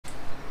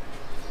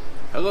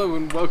Hello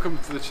and welcome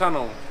to the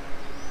channel.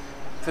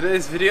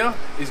 Today's video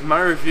is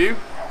my review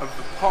of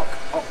the Poc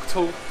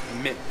Octal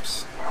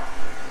Mips.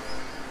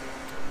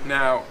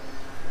 Now,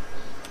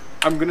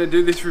 I'm going to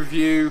do this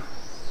review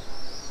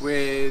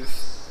with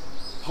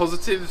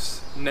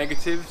positives,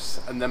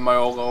 negatives, and then my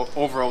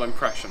overall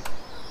impression.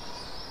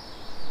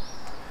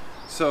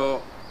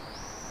 So,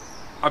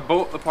 I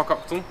bought the Poc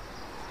Octal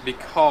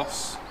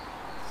because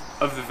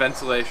of the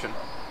ventilation.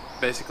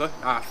 Basically,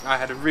 I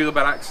had a really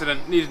bad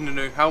accident, needed a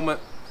new helmet,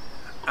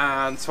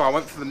 and so I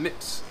went for the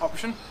Mips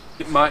option.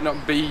 It might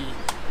not be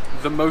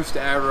the most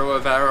aero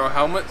of aero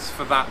helmets,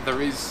 for that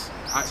there is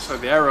actually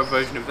the aero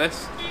version of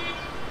this,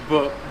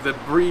 but the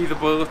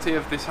breathability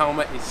of this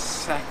helmet is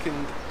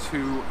second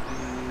to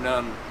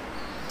none.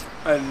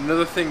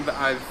 Another thing that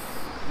I've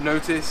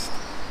noticed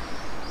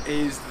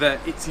is that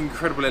it's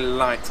incredibly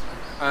light.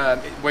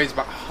 It weighs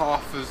about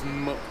half as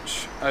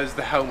much as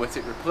the helmet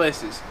it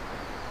replaces.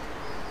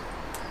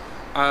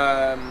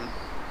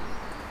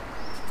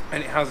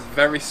 And it has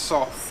very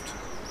soft,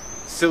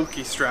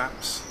 silky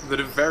straps that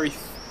are very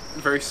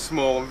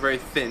small and very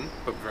thin,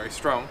 but very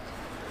strong.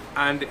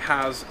 And it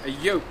has a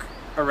yoke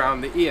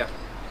around the ear,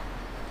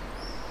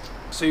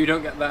 so you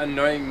don't get that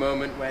annoying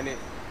moment when it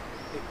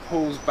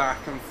pulls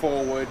back and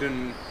forward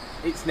and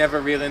it's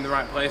never really in the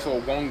right place, or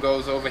one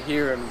goes over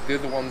here and the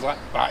other one's like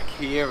back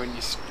here, and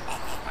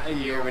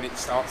and it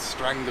starts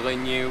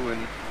strangling you.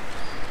 And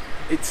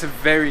it's a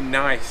very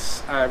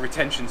nice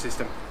retention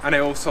system. And I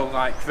also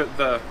like that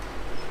the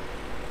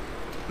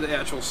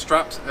actual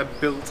straps are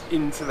built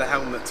into the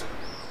helmet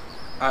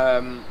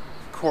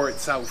core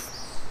itself.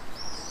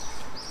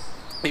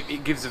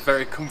 It gives a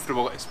very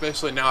comfortable,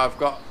 especially now I've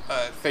got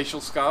facial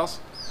scars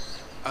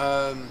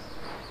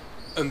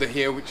under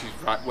here, which is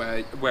right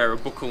where a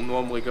buckle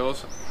normally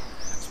goes.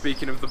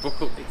 Speaking of the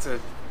buckle,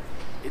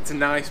 it's a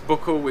nice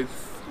buckle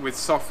with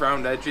soft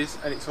round edges,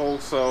 and it's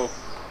also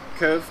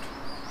curved,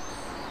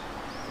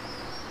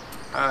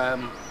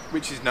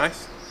 which is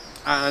nice,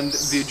 and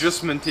the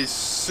adjustment is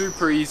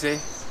super easy.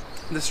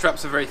 The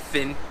straps are very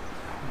thin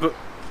but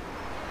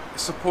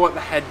support the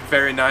head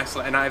very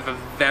nicely, and I have a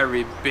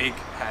very big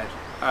head,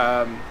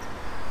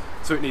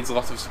 so it needs a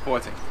lot of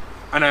supporting.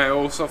 And I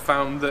also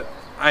found that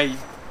I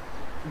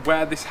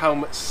wear this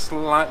helmet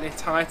slightly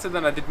tighter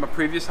than I did my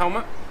previous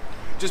helmet,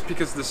 just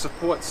because the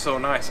support's so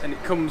nice, and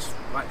it comes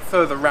like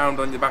further round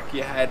on the back of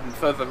your head and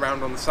further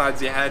round on the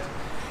sides of your head.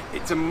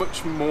 It's a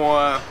much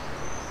more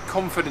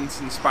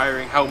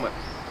confidence-inspiring helmet.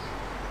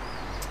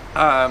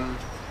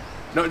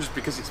 Not just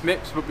because it's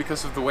Mips, but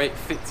because of the way it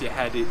fits your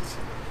head. It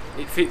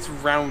fits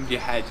round your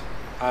head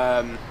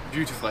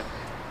beautifully.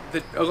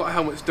 A lot of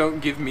helmets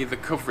don't give me the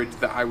coverage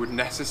that I would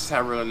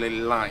necessarily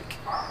like,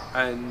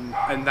 and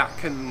that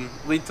can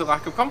lead to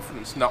lack of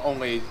confidence. Not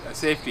only a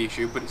safety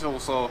issue, but it's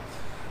also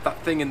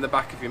that thing in the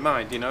back of your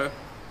mind, you know.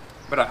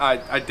 But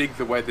I dig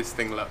the way this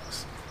thing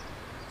looks.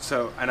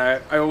 So, and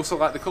I also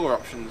like the colour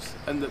options,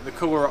 and that the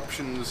colour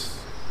options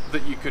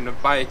that you can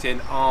buy it in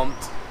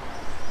aren't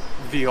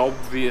the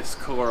obvious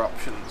colour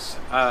options.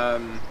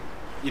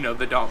 You know,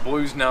 the dark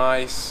blue's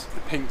nice, the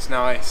pink's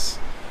nice,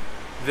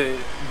 the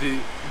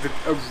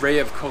array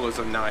of colours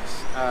are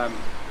nice.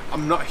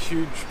 I'm not a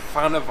huge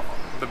fan of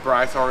the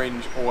bright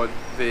orange or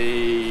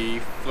the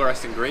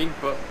fluorescent green,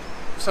 but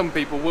some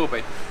people will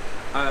be.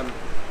 I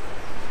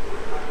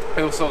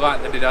also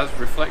like that it has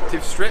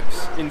reflective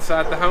strips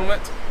inside the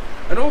helmet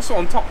and also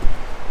on top,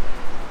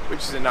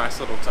 which is a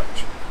nice little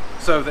touch.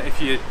 So that if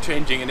you're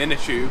changing an inner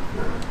tube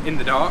in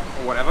the dark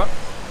or whatever,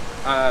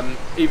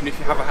 even if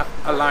you have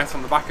a light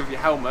on the back of your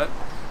helmet,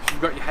 if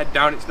you've got your head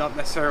down, it's not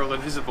necessarily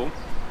visible.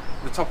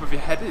 The top of your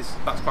head is.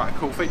 That's quite a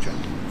cool feature.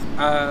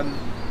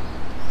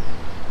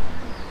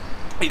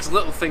 It's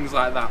little things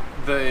like that.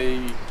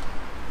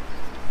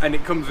 And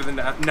it comes with a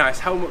nice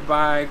helmet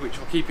bag, which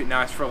will keep it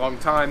nice for a long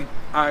time.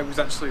 I was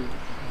actually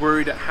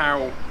worried at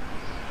how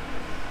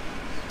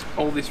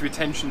all this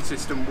retention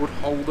system would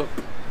hold up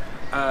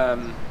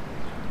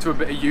to a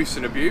bit of use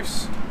and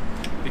abuse,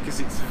 because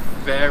it's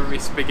very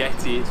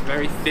spaghetti, it's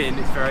very thin,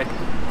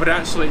 but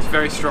actually it's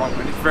very strong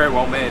and it's very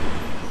well made,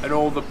 and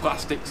all the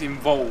plastics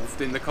involved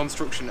in the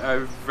construction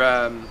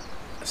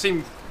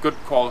seem good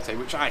quality,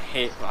 which I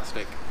hate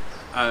plastic,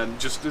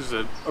 just as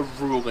a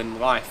rule in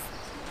life,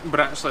 but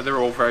actually they're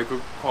all very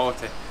good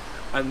quality.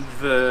 And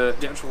the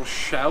actual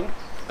shell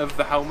of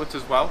the helmet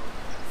as well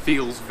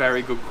feels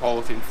very good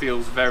quality and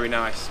feels very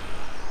nice.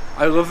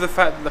 I love the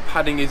fact that the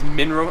padding is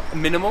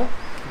minimal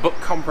but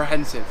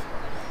comprehensive,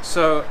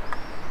 so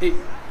it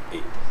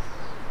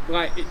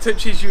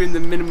touches you in the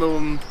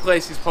minimum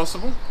places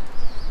possible,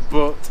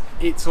 but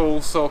it's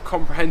also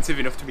comprehensive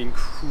enough to be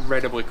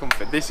incredibly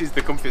comfy. This is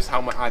the comfiest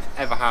helmet I've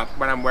ever had.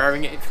 When I'm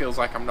wearing it, it feels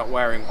like I'm not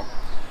wearing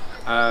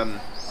one,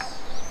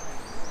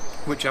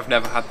 which I've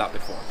never had that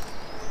before.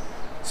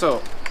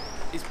 So,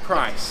 its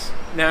price.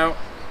 Now,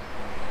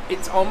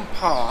 it's on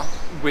par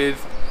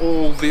with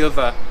all the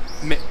other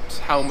Mips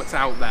helmets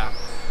out there.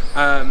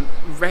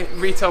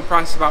 Retail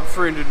price is about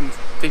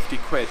 350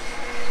 quid,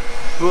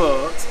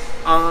 but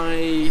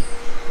I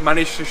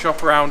managed to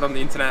shop around on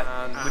the internet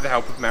and with the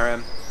help of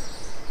Miriam,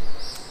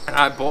 and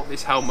I bought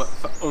this helmet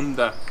for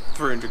under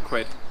 300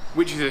 quid,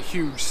 which is a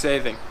huge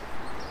saving.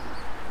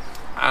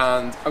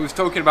 And I was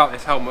talking about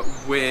this helmet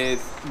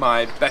with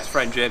my best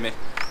friend Jamie,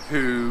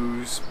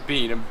 who's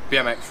been a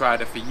BMX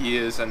rider for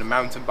years and a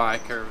mountain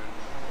biker.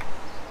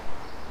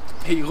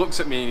 He looks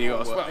at me and he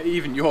goes, well,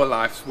 even your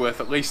life's worth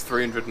at least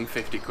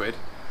 350 quid.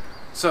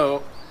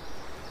 So,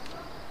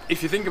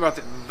 if you think about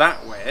it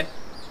that way,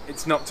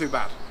 it's not too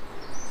bad.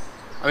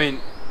 I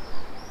mean,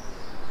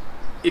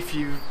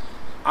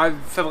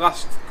 for the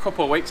last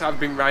couple of weeks I've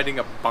been riding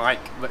a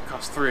bike that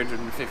costs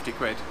 350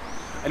 quid.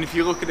 And if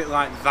you look at it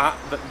like that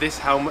this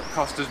helmet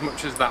cost as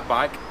much as that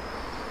bike,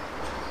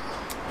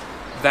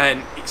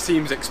 then it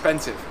seems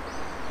expensive.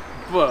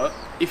 But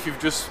if you've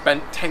just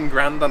spent 10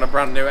 grand on a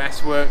brand new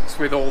S-Works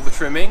with all the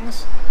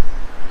trimmings,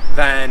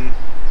 then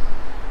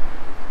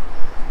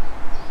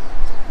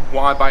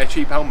why buy a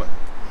cheap helmet?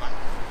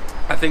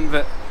 I think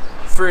that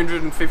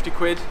 350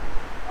 quid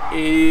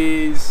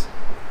is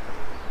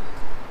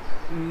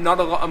not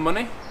a lot of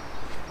money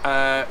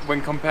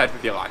when compared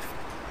with your life.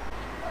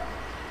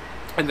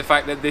 And the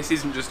fact that this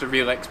isn't just a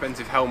really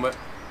expensive helmet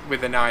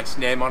with a nice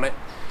name on it,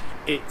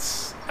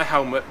 it's a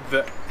helmet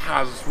that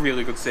has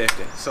really good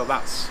safety. So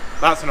that's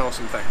an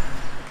awesome thing.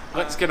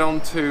 Let's get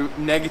on to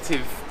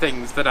negative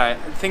things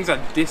things I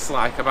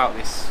dislike about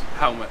this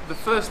helmet. The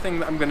first thing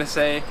that I'm going to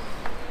say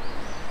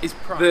is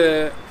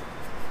the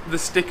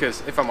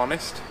stickers, if I'm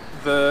honest.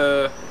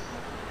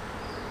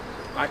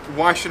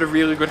 Why should a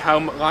really good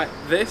helmet like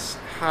this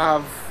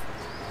have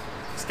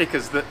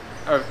stickers that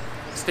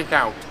stick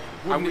out?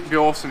 Wouldn't it be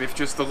awesome if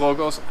just the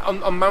logos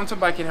on mountain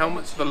biking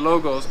helmets, the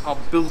logos are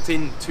built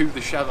into the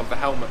shell of the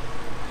helmet?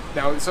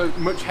 Now it's a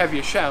much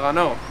heavier shell, I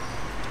know,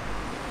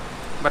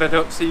 but I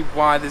don't see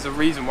why there's a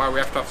reason why we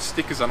have to have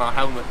stickers on our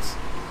helmets.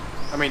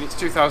 I mean, it's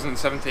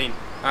 2017.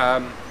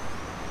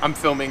 I'm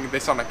filming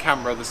this on a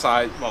camera the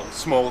size, well,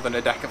 smaller than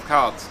a deck of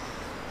cards.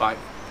 Like,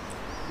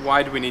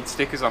 why do we need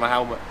stickers on a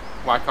helmet?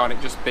 Why can't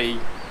it just be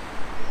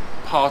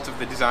part of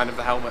the design of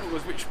the helmet?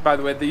 Which, by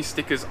the way, these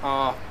stickers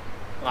are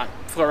like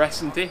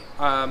fluorescent-y,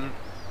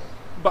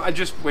 but I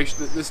just wish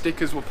that the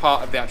stickers were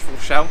part of the actual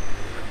shell,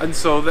 and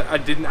so that I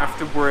didn't have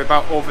to worry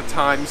about over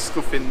time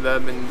scuffing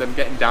them and them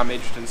getting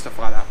damaged and stuff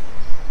like that.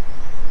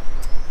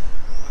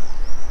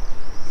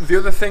 The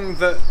other thing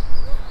that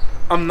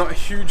I'm not a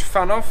huge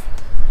fan of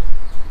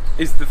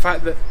is the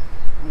fact that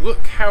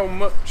look how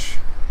much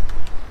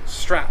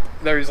strap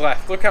there is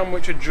left, look how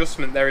much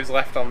adjustment there is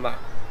left on that.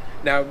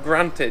 Now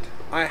granted,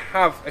 I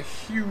have a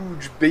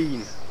huge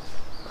bean,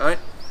 right,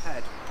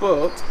 head,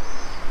 but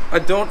I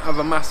don't have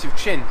a massive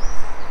chin,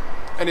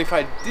 and if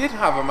I did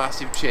have a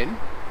massive chin,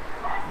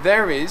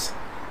 there is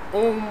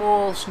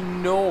almost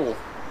no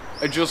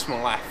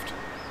adjustment left,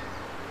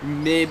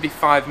 maybe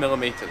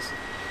 5mm.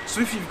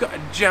 So if you've got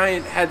a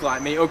giant head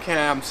like me,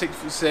 okay, I'm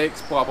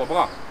 6'6", blah blah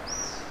blah,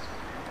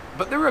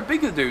 but there are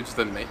bigger dudes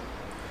than me,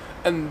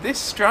 and this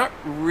strap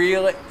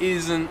really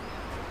isn't.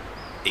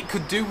 It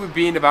could do with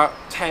being about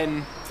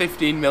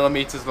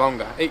 10-15mm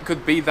longer. It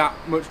could be that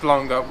much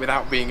longer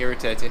without being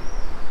irritating.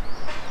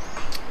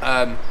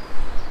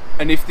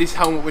 And if this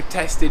helmet were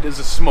tested as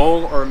a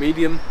small or a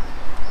medium,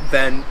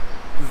 then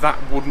that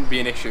wouldn't be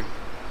an issue.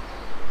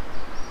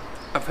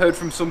 I've heard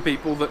from some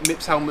people that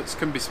Mips helmets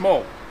can be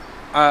small.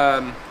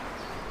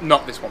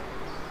 Not this one.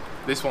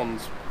 This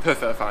one's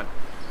perfectly fine.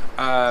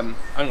 And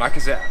like I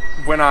said,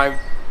 when I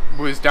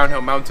was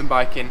downhill mountain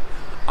biking,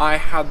 I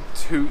had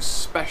to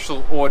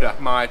special order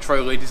my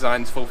Troy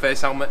Designs full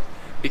face helmet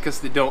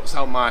because they don't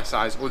sell my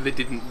size, or they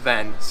didn't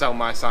then sell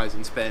my size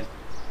in Spain.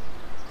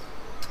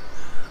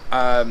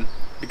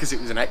 Because it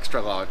was an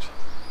extra large.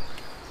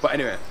 But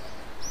anyway,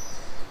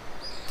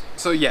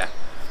 so yeah,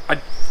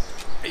 like,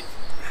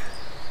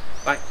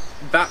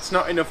 that's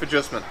not enough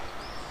adjustment.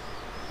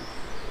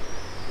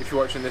 If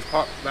you're watching this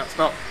part, that's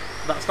not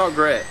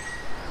great.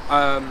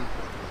 That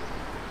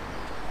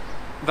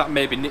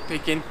may be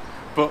nitpicking,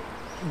 but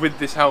with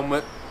this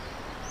helmet,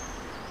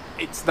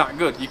 it's that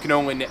good. You can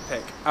only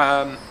nitpick.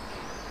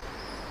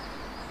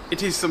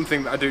 It is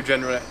something that I do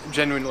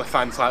genuinely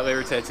find slightly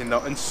irritating though,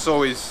 and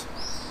so is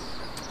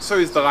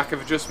the lack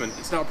of adjustment.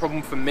 It's not a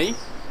problem for me,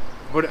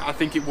 but I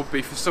think it would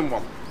be for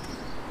someone.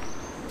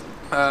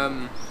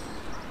 Now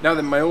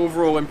then, my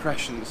overall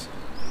impressions.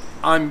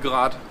 I'm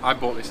glad I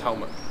bought this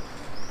helmet.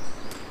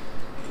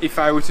 If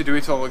I were to do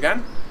it all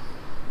again,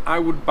 I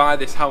would buy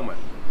this helmet.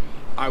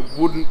 I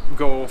wouldn't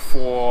go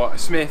for a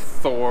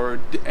Smith or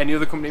any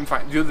other company. In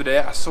fact, the other day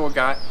I saw a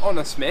guy on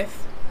a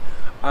Smith,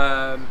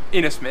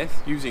 in a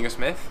Smith, using a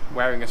Smith,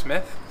 wearing a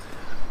Smith,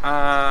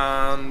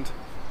 and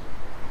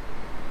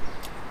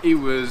he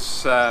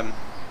was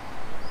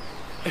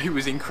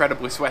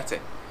incredibly sweaty,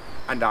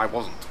 and I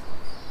wasn't.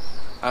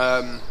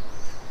 And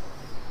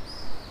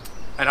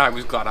I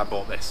was glad I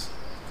bought this.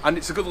 And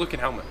it's a good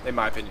looking helmet, in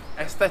my opinion.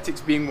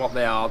 Aesthetics being what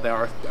they are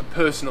a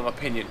personal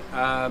opinion.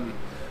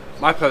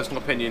 My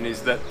personal opinion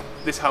is that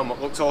this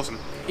helmet looks awesome.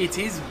 It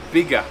is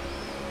bigger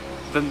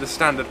than the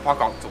standard Poc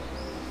Octal.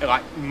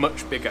 like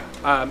much bigger,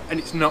 and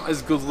it's not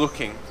as good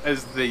looking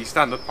as the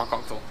standard Poc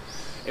Octal.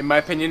 In my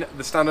opinion,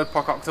 the standard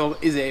Poc Octal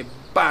is a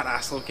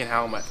badass looking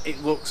helmet.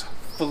 It looks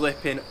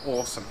flipping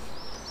awesome.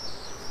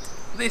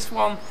 This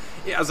one,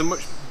 it has a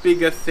much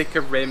bigger,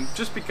 thicker rim,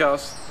 just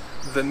because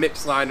the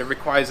Mips liner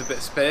requires a bit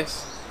of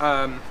space.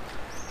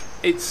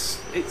 It's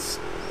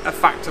a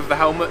fact of the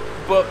helmet,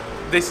 but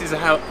this is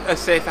a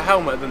safer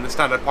helmet than the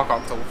standard Poc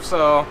Octal.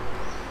 So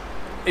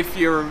if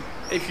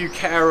you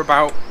care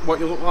about what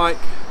you look like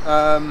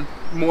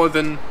more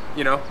than,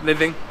 you know,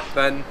 living,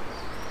 then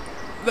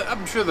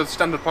I'm sure the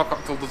standard Poc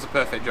Octal does a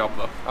perfect job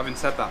though, having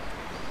said that.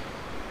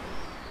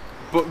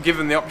 But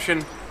given the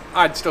option,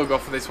 I'd still go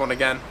for this one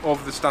again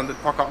over the standard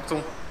Poc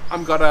Octal.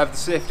 I'm glad I have the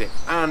safety,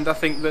 and I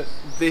think that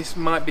this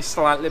might be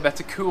slightly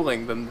better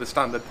cooling than the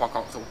standard Poc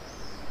Octal,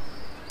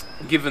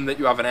 given that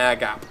you have an air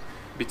gap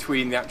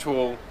between the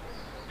actual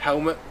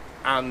helmet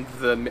and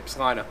the Mips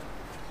liner.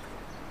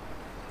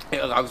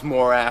 It allows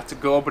more air to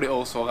go, but it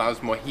also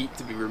allows more heat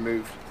to be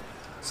removed.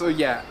 So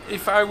yeah,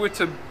 if I were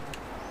to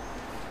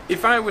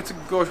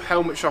go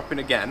helmet shopping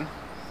again,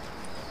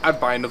 I'd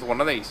buy another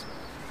one of these,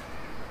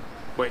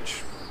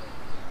 which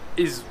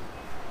is,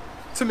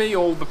 to me,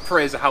 all the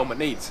praise a helmet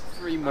needs.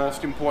 3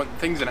 most important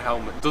things in a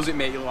helmet. Does it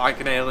make you look like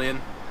an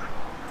alien?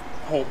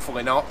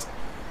 Hopefully not.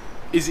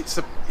 Is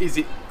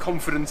it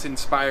confidence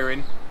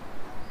inspiring?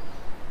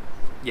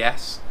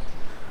 Yes.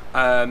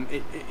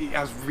 It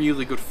has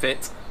really good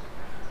fit.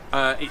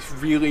 It's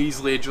really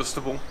easily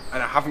adjustable,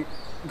 and I haven't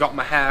got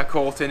my hair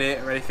caught in it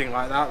or anything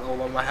like that,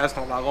 although my hair's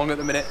not that long at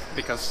the minute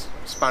because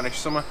Spanish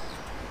summer.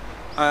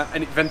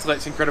 And it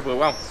ventilates incredibly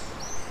well.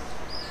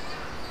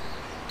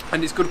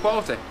 And it's good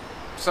quality.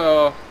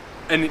 So,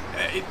 and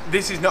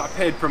this is not a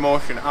paid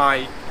promotion.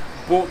 I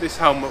bought this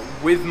helmet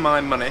with my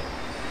money,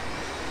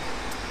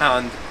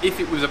 and if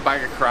it was a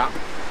bag of crap,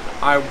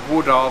 I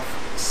would have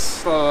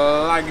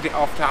slagged it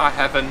off to high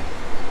heaven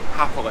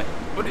happily.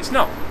 But it's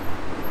not.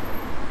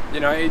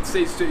 You know, it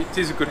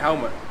is a good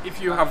helmet.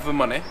 If you have the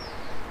money,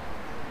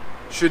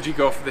 should you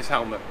go for this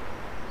helmet?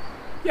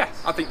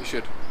 Yes, I think you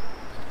should.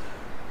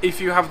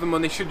 If you have the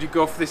money, should you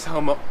go for this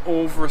helmet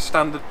over a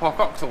standard Poc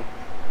Octal?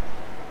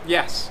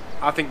 Yes,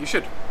 I think you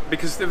should,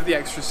 because of the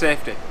extra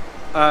safety.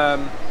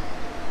 And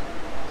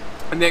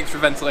the extra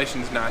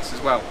ventilation is nice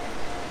as well.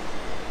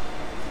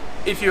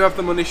 If you have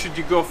the money, should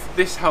you go for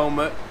this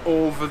helmet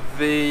over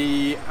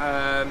the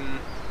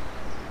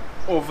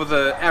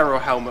Aero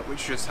helmet,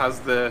 which just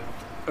has the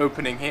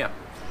opening here?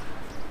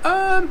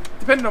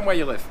 Depending on where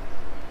you live.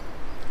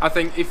 I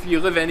think if you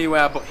live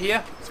anywhere but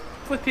here, it's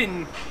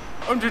flipping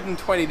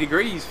 120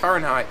 degrees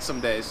Fahrenheit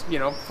some days, you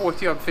know,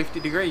 40 or 50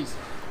 degrees.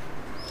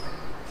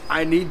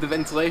 I need the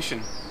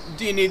ventilation.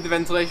 Do you need the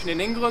ventilation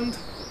in England?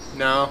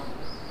 No.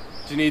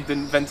 Do you need the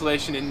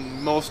ventilation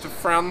in most of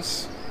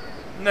France?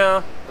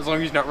 No. As long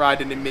as you're not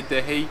riding in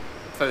midday heat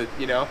for,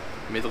 you know,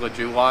 middle of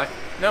July.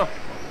 No.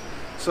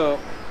 So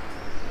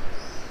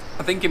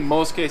I think in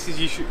most cases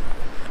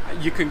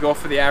you can go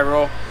for the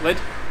Aero lid,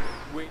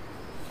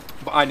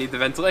 but I need the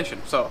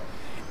ventilation. So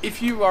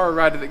if you are a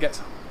rider that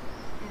gets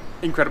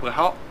incredibly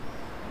hot,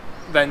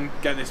 then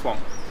get this one.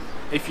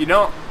 If you're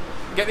not,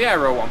 get the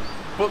Aero one.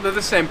 But they're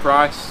the same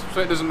price,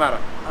 so it doesn't matter.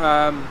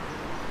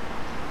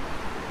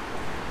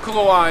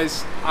 Colour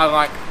wise, I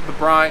like the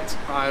bright,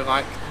 I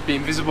like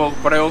being visible,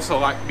 but I also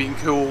like being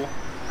cool,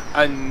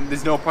 and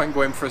there's no point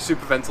going for a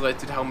super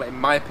ventilated helmet in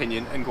my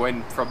opinion and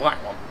going for a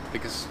black one,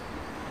 because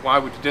why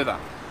would you do that?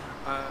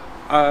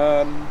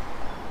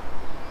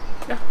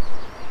 Yeah,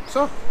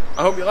 so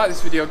I hope you like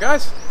this video,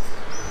 guys.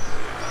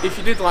 If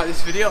you did like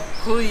this video,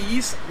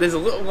 please, there's a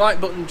little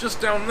like button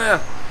just down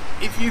there.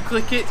 If you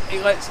click it,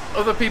 it lets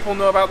other people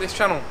know about this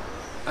channel.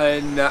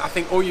 And I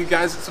think all you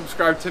guys that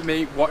subscribe to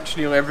me watch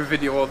nearly every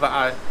video that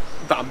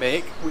I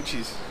make, which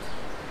is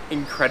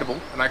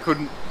incredible, and I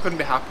couldn't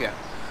be happier.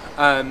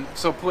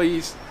 So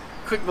please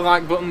click the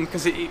like button,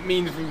 because it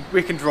means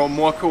we can draw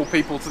more cool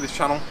people to this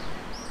channel.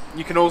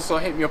 You can also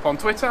hit me up on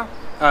Twitter.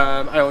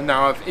 I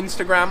now have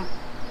Instagram.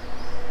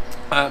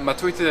 My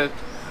Twitter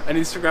and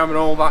Instagram and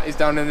all that is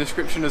down in the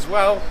description as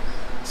well.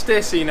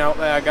 Stay seen out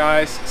there,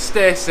 guys.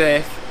 Stay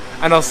safe,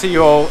 and I'll see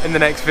you all in the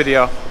next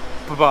video.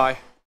 Bye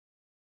bye.